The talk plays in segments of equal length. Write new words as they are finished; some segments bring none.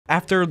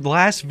After the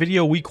last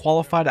video, we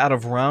qualified out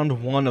of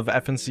round 1 of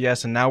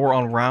FNCS, and now we're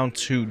on round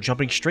 2.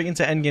 Jumping straight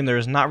into endgame, there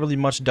is not really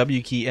much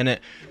W key in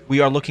it. We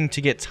are looking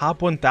to get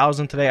top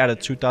 1,000 today out of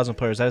 2,000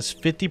 players. That is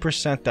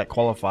 50% that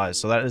qualifies,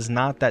 so that is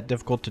not that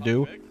difficult to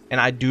do, and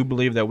I do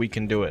believe that we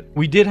can do it.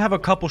 We did have a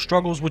couple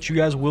struggles, which you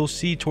guys will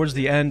see towards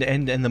the end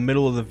and in the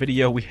middle of the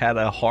video. We had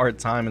a hard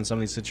time in some of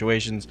these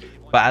situations,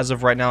 but as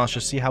of right now, let's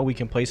just see how we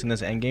can place in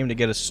this endgame to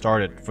get us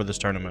started for this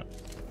tournament.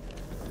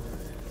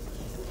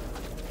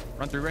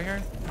 Run through right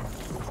here.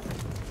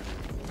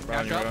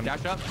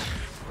 Dash up.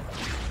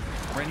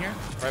 Right in here.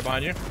 Right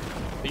behind you.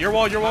 Your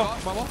wall.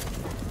 My wall.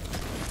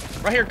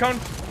 Right here, cone.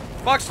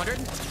 Box. 100.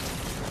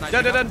 Nice.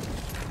 Dead.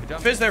 Good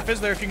job. Fizz there.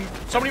 If you can.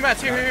 So many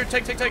mats. Here.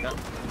 Take. I'm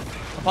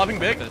popping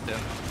big.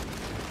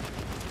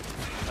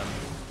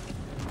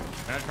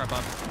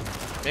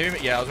 Maybe,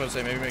 yeah, I was going to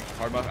say, maybe make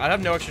hard buff. I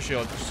have no extra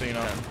shield, just so you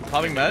know. Okay.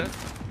 Popping med.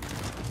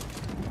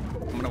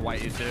 I'm gonna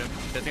white you too.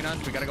 15 on.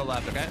 We gotta go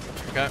left, okay?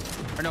 Okay.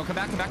 Or no, come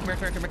back. Come here.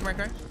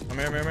 I'm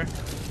here.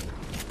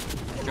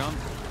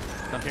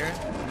 Jump here.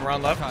 I'm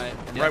around left. Okay.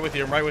 I'm right with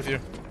you.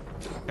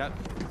 Okay.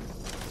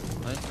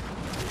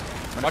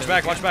 Watch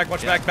back.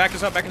 Back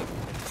us up. Get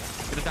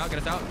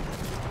us out.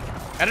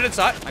 Edit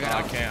inside. I got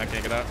out. I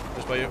can't get out.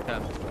 Just by you. Okay.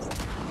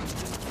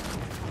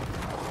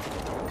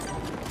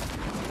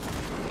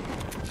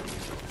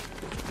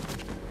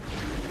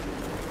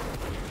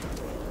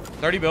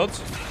 $30 builds.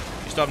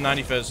 You still have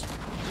 90 fizz.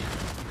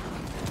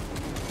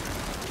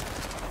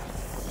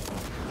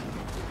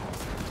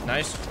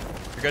 Nice.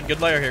 You're good.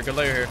 Good layer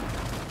here.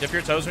 Dip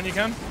your toes when you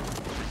can.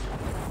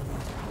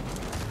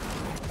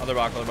 Other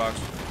box.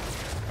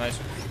 Nice.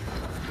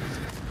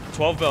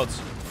 12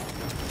 builds.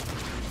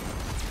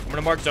 I'm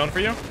gonna mark zone for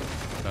you.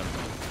 Okay.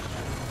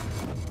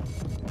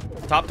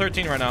 Top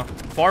 13 right now.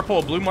 Far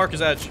pull. Blue mark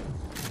is edge.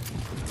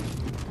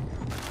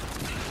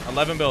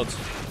 11 builds.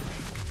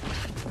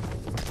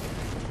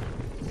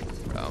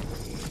 Bro.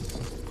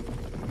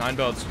 9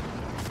 builds.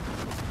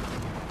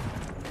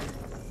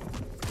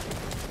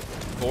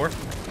 4.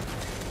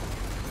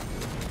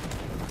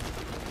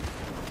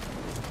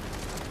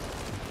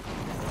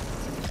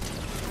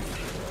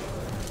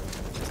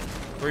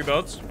 Three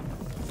builds.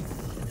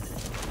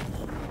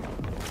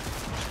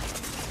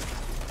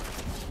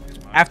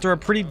 After a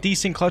pretty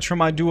decent clutch from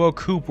my duo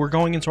Coop, we're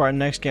going into our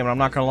next game, and I'm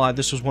not gonna lie,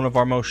 this was one of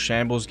our most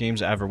shambles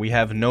games ever. We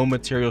have no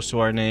materials to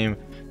our name.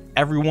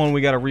 Everyone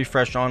we got a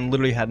refresh on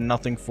literally had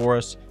nothing for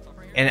us.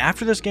 And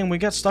after this game, we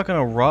got stuck in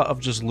a rut of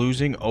just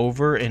losing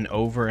over and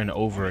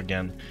over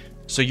again.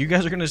 So you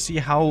guys are gonna see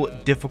how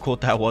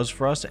difficult that was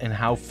for us and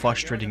how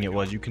frustrating it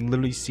was. You can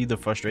literally see the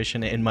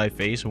frustration in my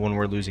face when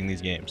we're losing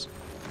these games.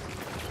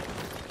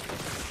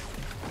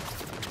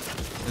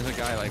 There's a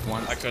guy like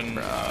one. I couldn't.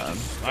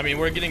 I mean,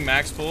 we're getting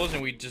max pulls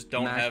and we just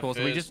don't have pulls.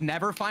 fizz. We just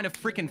never find a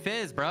freaking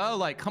fizz, bro.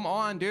 Like, come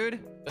on, dude.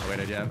 Oh, wait,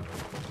 I do.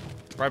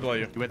 Right below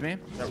you. You with me?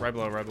 Yeah, right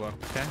below.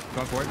 Okay,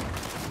 going forward.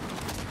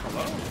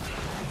 Hello.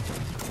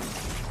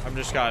 I'm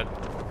just got.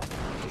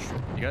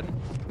 You good?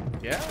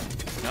 Yeah.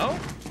 No.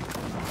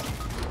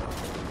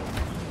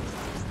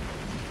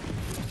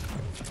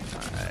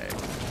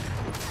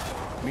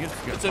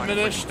 It's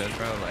diminished. This,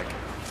 bro. Like,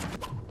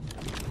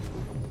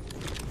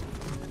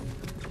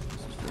 this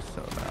is just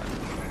so bad.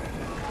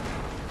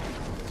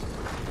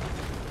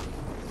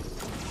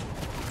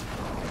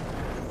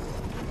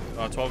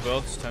 Oh, 12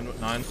 builds,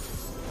 9.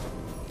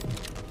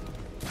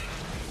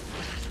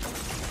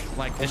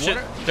 Like, It's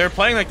just, they're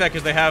playing like that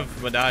because they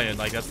have medallion.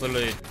 Like that's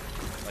literally,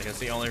 like that's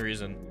the only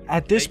reason.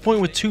 At this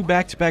point, with 2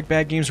 back-to-back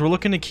bad games, we're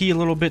looking to key a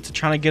little bit to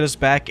try to get us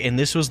back, and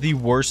this was the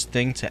worst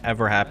thing to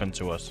ever happen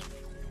to us.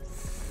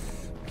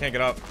 Can't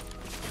get up.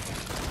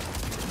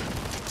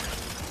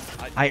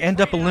 I end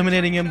up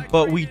eliminating him,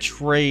 but we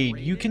trade.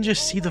 You can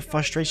just see the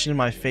frustration in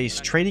my face.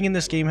 Trading in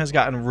this game has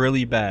gotten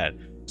really bad.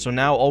 So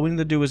now all we need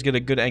to do is get a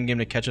good endgame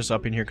to catch us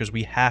up in here because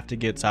we have to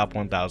get top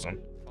 1,000.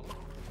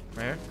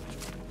 Right here.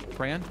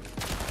 Fran?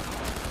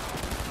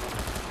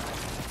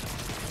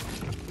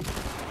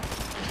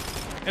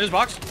 In his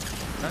box.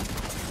 Okay.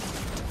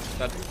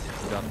 Dead.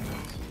 Done.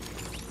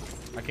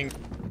 I can.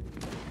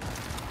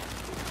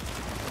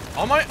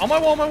 On my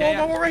wall, my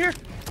wall right here.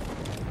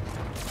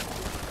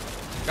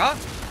 Got.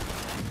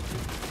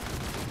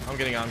 I'm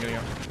getting on.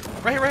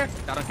 Right here.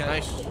 Got him,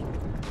 Nice.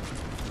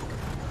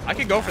 I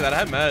could go for that. I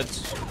have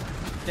meds.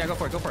 Yeah, go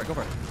for it.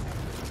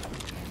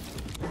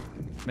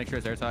 Make sure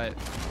it's airtight.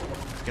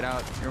 Get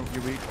out. You're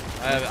weak.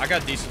 I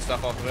got decent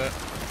stuff off of it.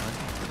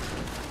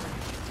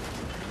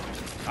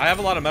 I have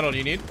a lot of metal. Do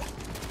you need?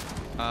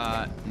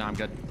 No, I'm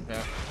good.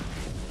 Yeah.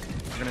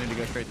 We're gonna need to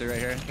go straight through right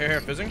here.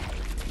 Here, fizzing.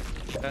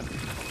 Okay.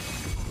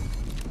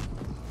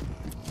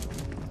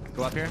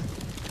 Go up here.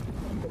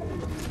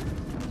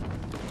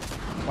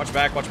 Watch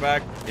back.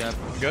 Yeah.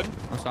 Good.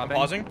 I'm stopping.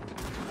 Pausing.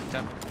 Okay.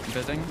 I'm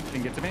fizzing. You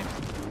can get to me.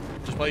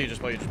 Just play you.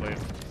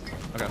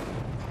 Okay.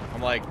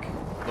 I'm like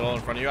a little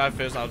in front of you. I have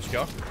fizz. I'll just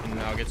go, and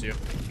I'll get to you.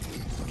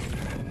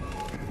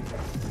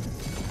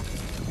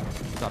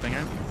 Stopping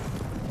here.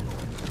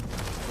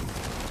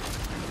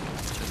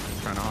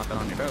 Just trying to hop it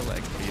on your boat,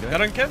 like, what are you doing?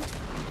 Got him, kid.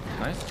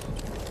 Nice.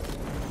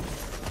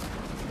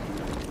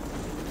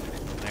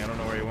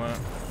 you went.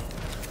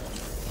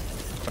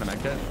 Put a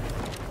med kit.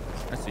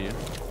 I see you.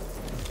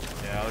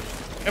 Yeah,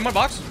 in my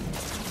box.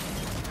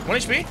 1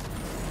 HP.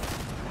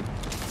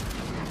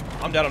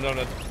 I'm dead, I'm dead, I'm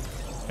dead.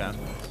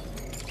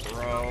 Okay.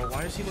 Bro,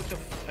 why does he look to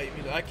fight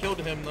me? I killed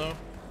him though.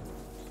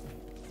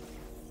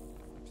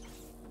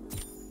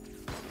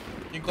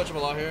 You can clutch him a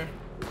lot here.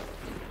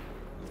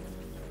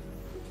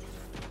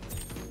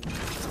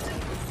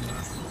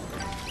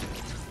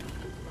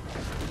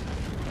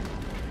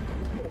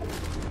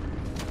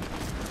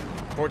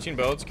 $14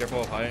 builds,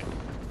 careful of height.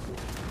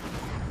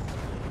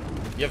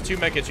 You have 2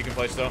 mech kits you can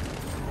place though.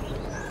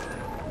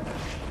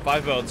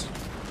 5 builds.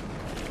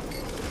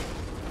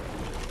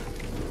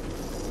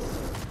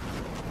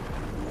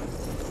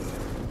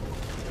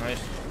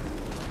 Nice.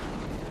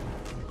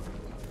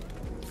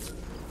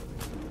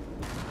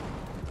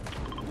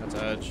 That's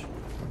edge.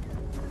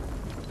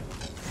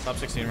 Top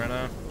 16 right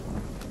now.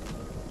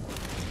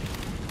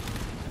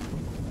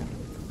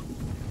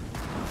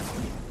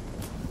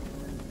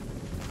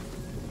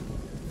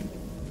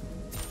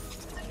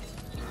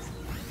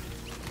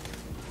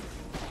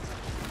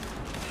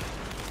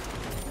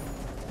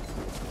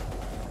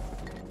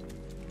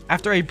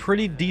 After a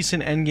pretty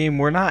decent endgame,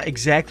 we're not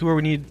exactly where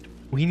we need.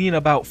 We need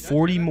about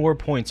 40 more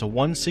points. A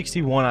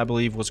 161, I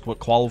believe, was what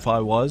qualify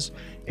was.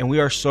 And we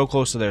are so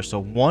close to there. So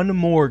one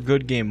more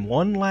good game.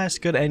 One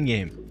last good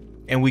endgame.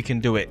 And we can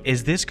do it.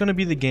 Is this going to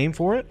be the game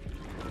for it?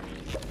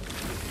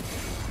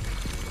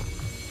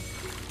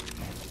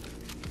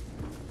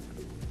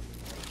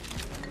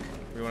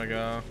 We want to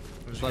go.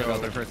 Just let it go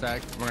there for a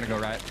sec. We're gonna go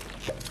right.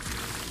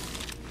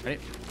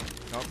 Ready?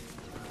 Nope.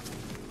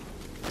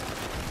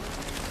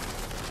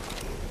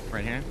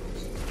 Right here.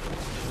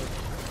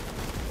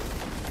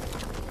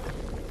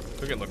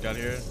 We'll get looked at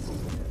here.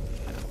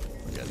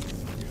 We're good.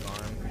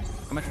 Fine.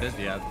 How much viz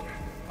do you have?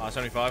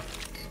 75.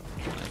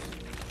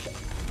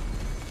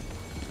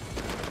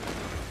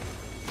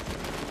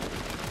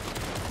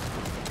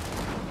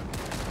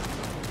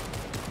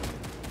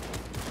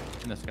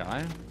 In the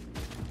sky?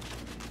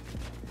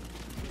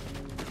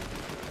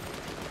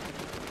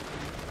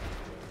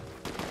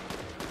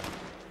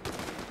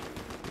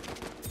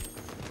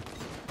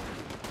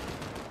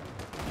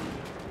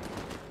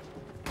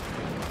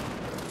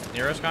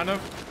 Near us, kind of.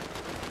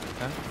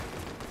 Okay.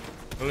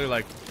 Literally,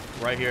 like,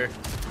 right here.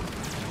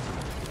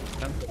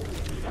 Okay.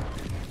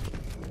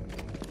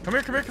 Come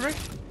here, come here, come here.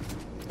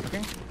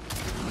 Okay.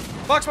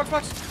 Box, box,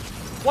 box.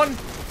 One.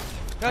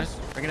 Dead. Nice.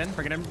 Bring it in,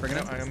 bring it in, bring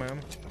it in. I am.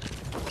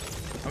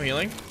 I'm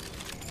healing.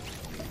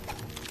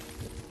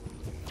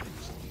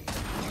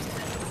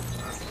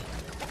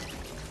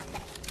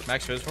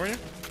 Max fizz for you?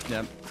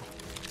 Yep.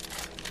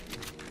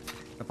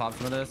 I'll pop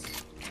some of this.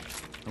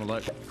 I'm gonna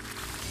look.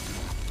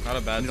 Not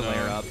a bad Need to zone.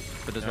 layer up,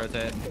 but just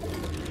rotate.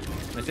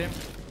 Let me see. Yeah,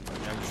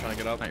 I'm just trying to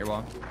get up. Not your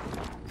wall.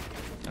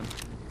 Okay.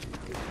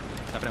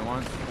 Tapping it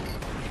once.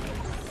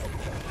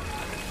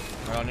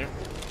 Right on you.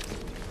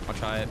 I'll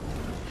try it.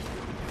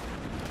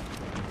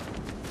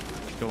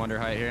 Go under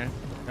height here.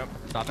 Yep.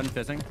 Stopping,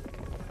 fizzing.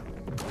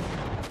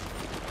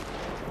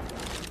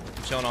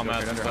 I'm chilling on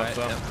mats and Under stuff, height.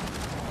 so.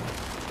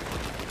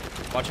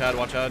 Yep. Watch head,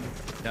 watch head.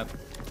 Yep.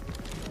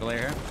 Go layer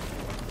here.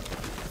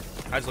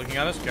 Head's looking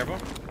at us, careful.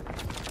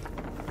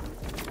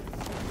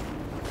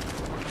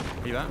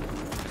 Where you at?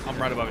 I'm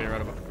right above you,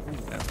 right above.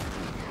 Yep.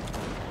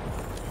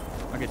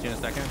 I'll get you in a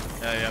second.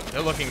 Yeah, yeah.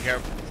 They're looking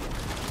careful.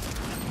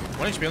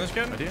 1 HP on this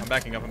kid? I do. I'm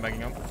backing up, I'm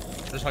backing up.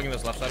 Just hugging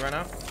this left side right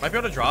now. Might be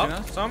able to drop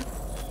Yeah. some.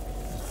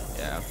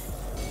 Yeah.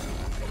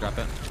 Drop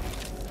it.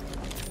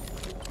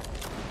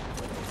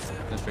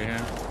 Just right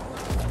here.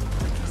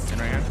 In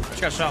right here.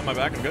 Just got shot in my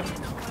back, I'm good.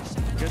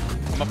 Good.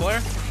 I'm up a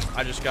layer.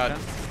 I just got...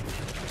 Okay.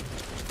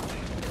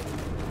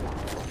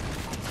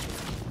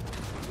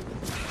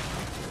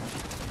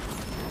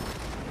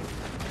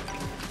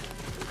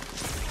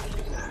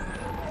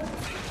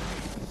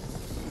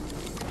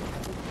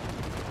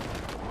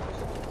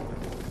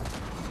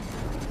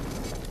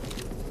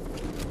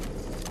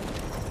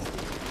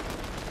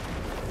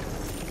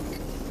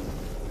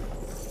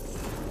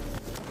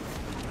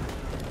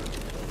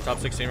 Top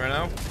 16 right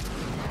now. You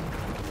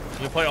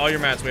can play all your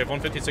mats. We have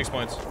 156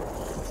 points.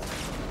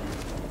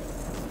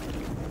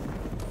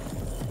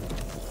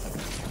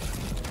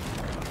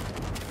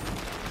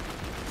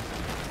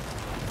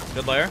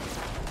 Good layer.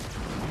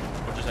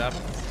 What just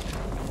happened?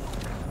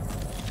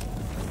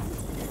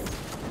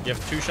 You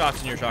have 2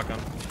 shots in your shotgun.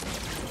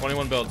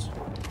 21 builds.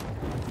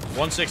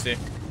 160.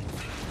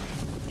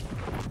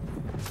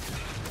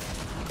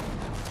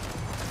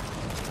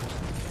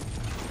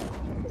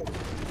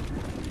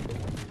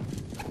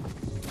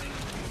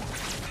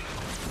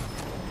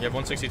 You have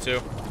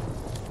 162.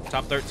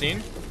 Top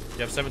 13. You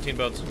have 17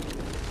 builds.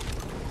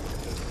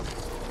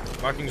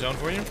 Marking zone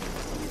for you.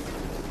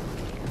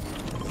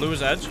 Blue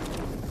is edge.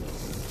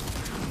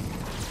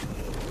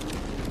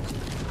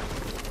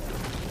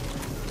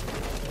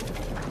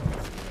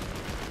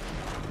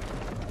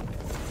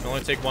 You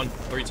only take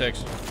 3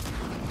 ticks.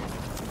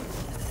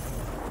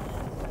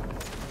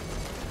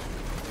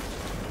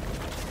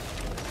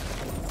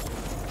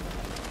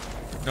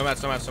 No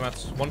mats, no mats, no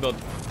mats. One build.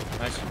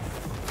 Nice.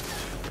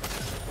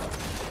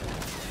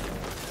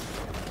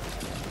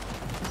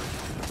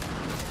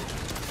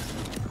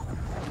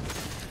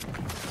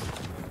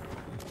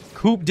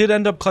 Coop did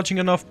end up clutching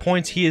enough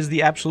points. He is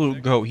the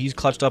absolute GOAT. He's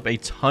clutched up a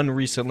ton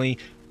recently.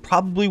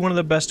 Probably one of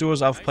the best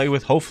duos I've played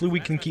with. Hopefully we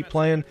can keep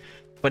playing.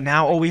 But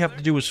now all we have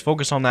to do is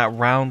focus on that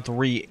round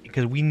 3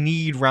 because we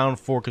need round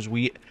 4 because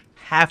we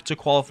have to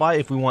qualify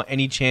if we want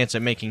any chance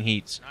at making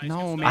heats.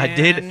 No, man. I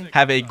did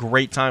have a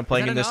great time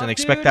playing in this and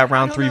expect that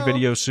round 3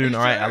 video soon.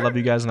 All right, I love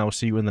you guys and I will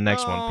see you in the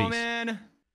next one. Peace. Man.